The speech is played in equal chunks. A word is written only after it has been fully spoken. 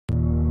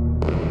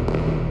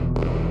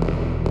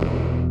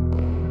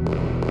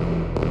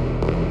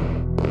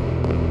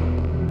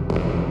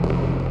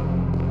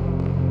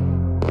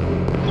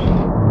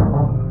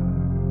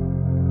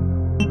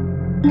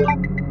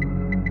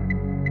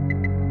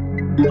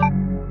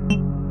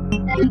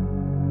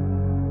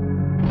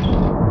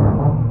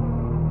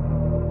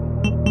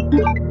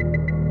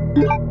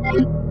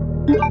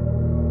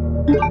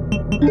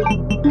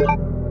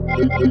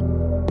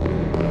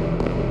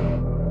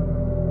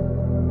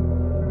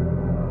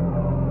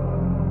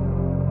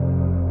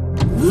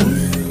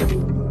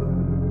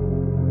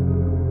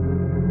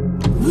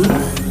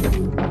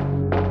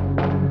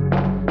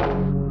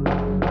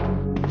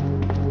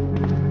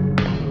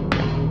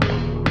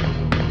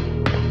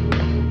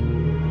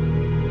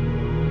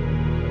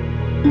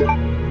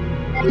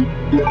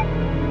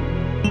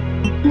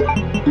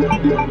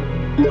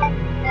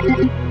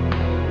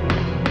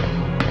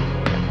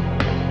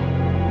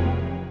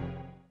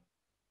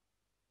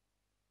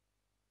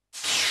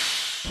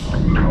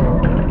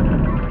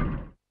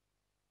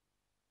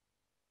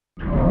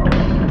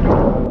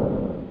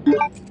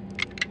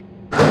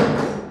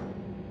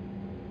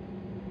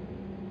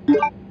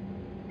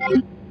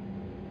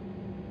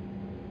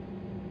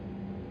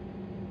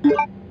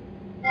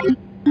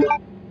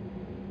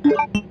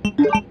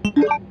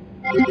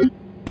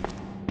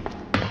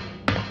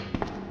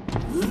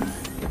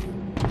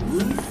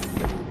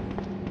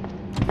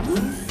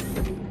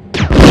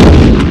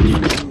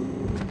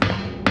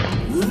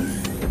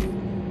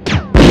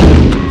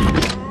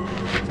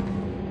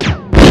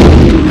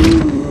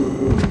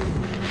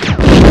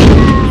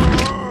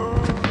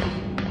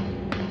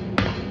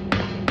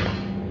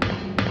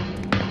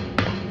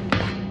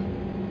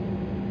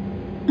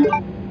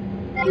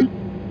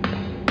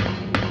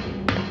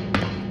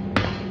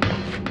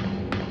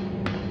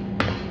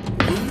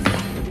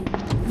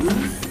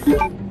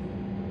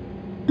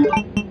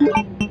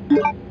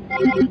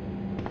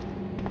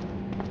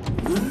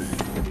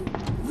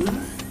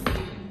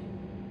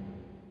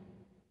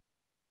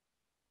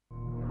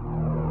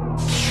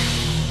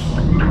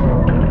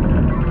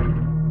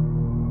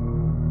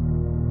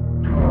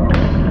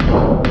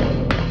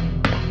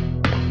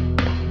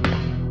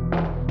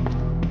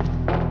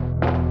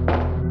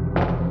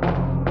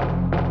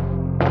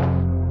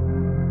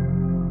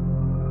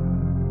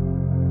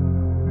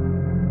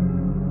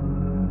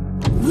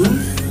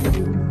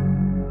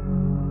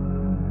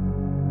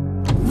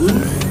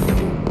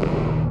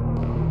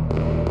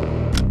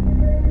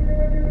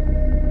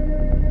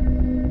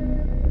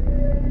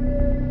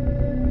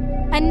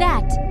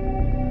Annette!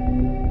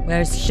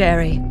 Where's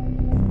Sherry?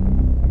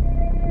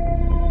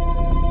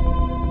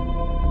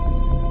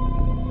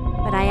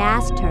 But I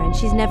asked her, and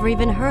she's never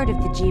even heard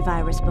of the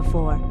G-Virus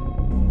before.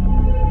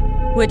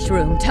 Which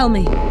room? Tell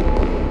me.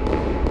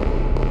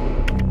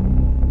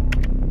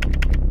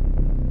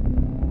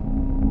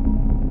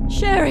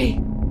 Sherry!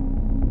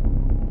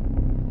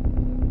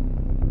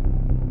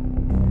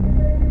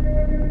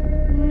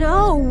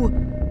 No!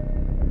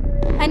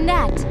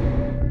 Annette!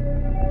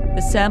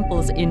 The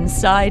sample's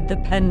inside the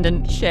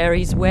pendant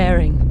Sherry's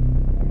wearing.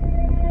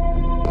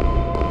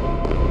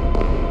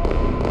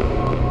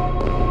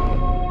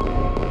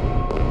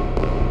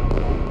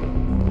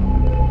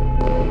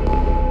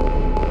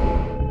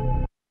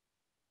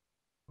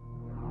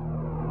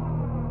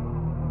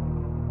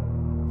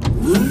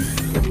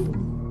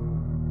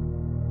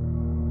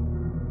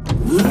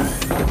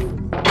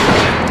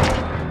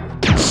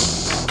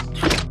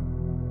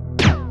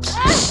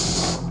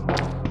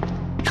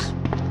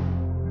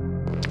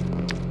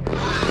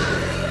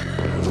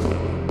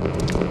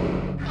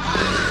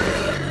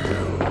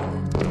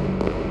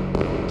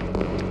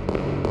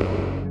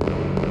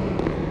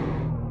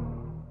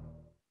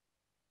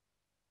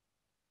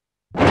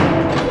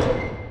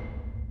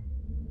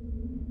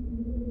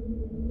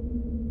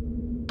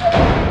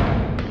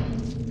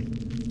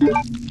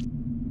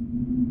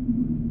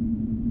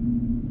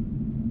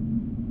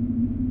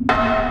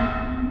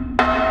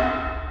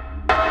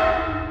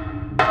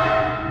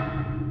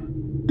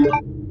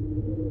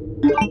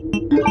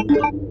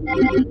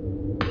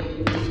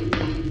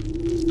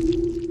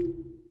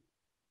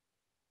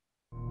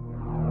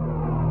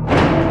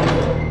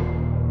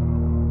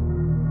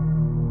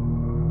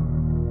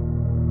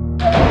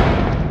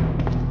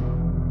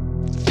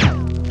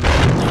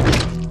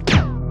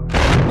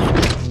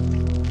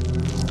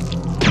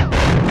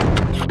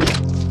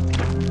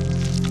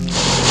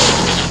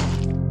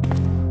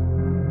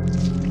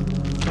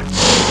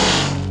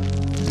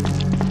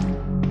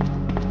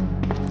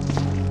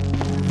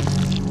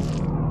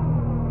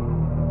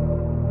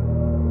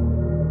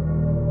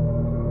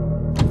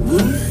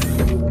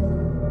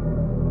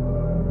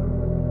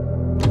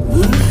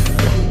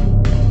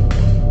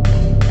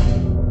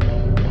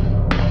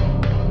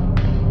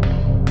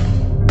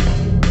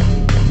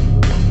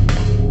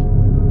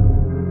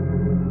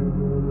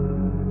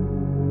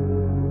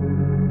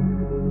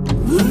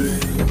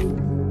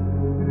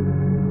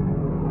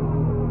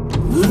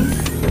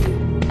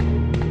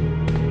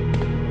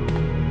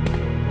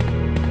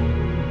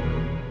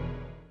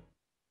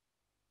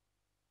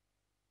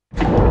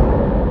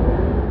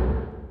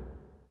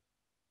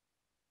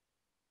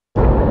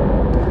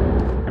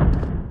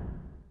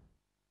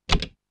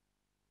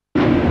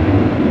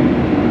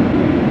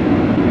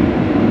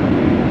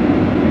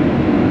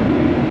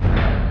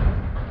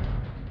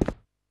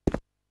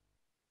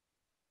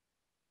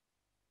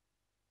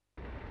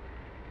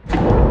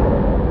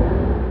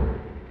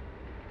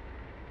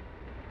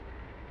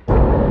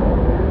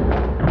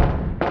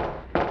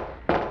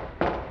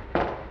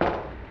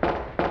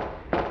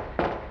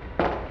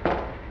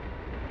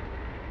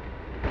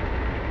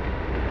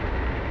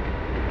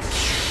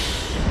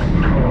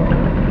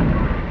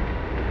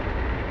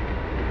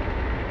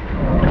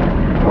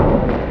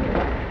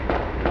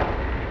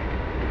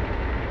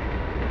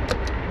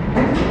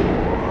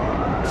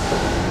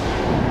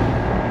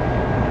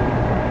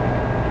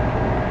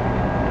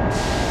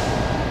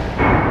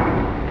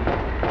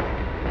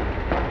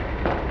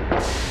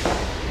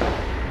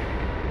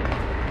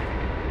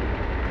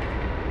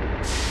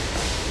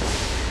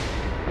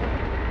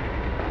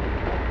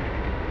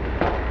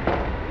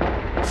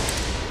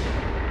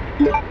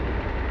 Sherry!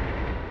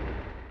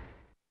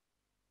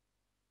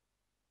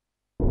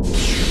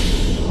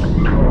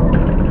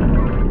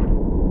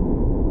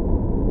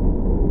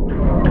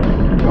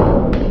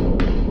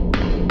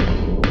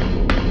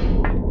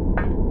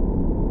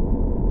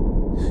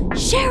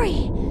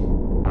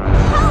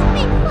 Help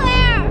me,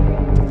 Claire!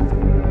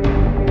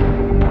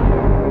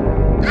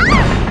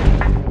 Ah!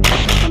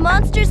 The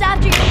monster's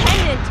after your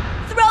pendant!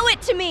 Throw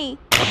it to me!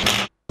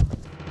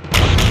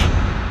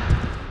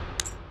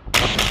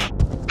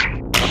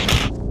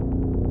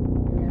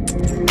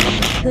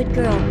 Good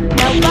girl.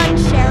 Now run,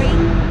 Sherry!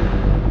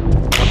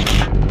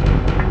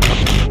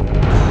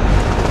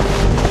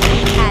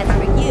 As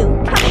for you,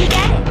 come and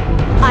get it!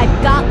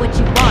 I've got what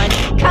you want!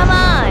 Come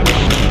on!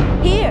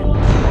 Here!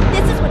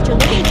 This is what you're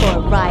looking for,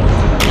 right?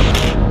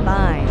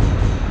 Fine.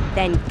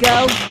 Then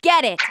go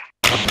get it!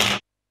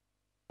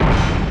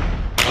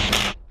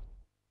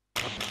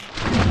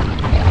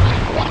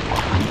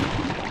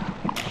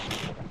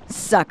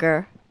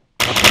 Sucker.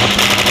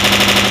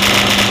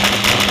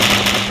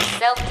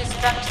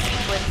 Self-destruct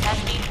sequence has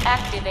been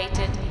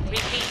activated.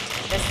 Repeat,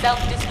 the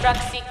self-destruct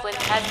sequence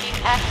has been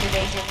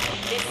activated.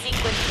 This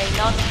sequence may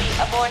not be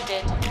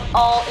aborted.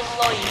 All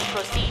employees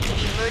proceed to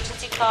the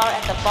emergency car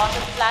at the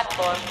bottom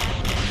platform.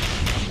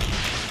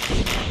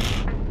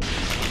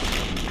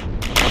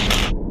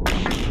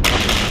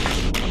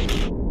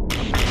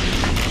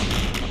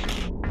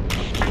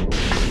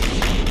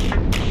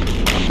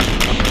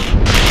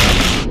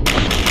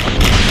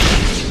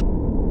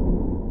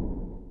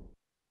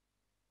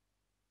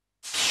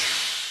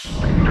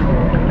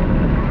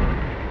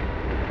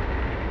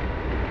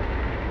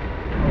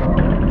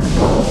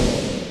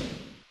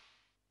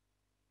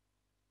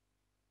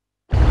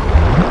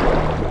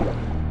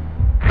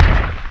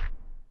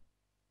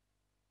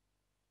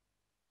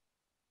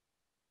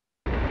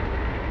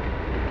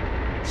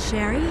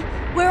 Sherry?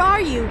 Where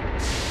are you?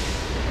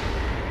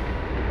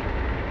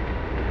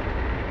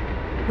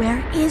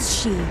 Where is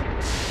she?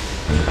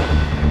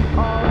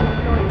 All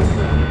employees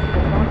proceed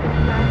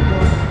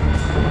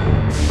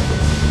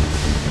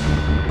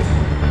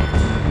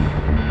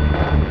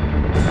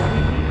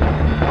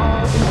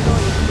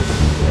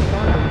to the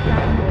bottom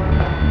platform.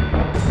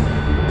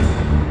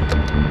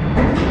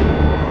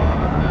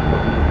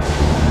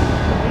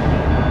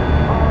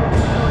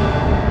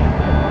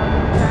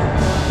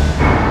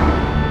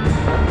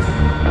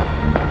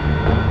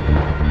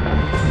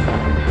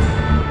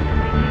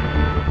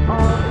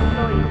 All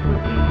employees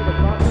proceed to the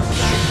bottom platform.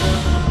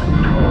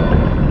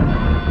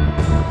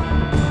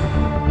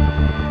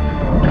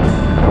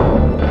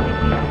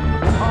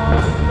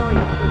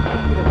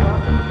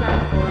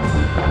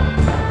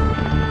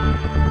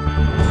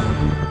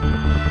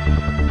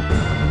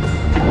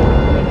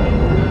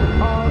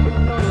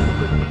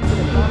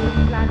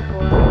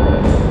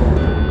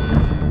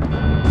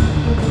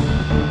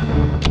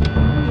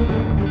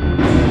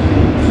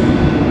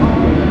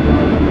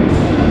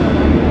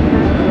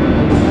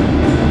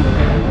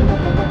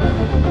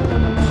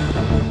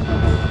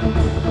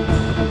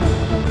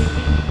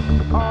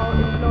 All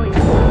employees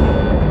proceed to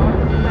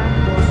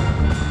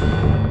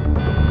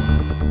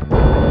the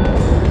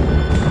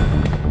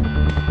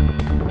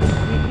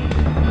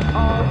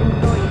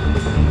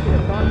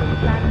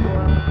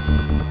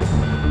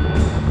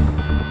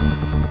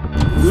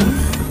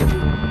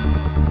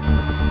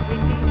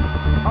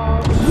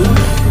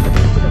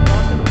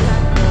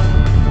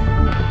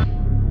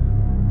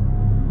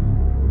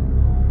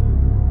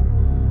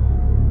bottom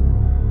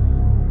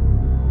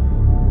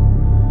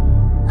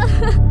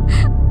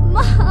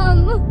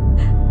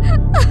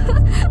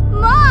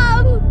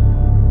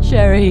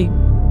Sherry,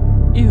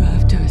 you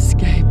have to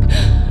escape.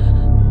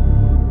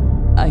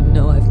 I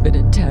know I've been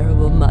a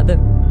terrible mother,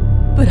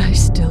 but I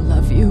still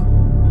love you.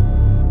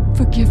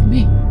 Forgive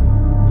me.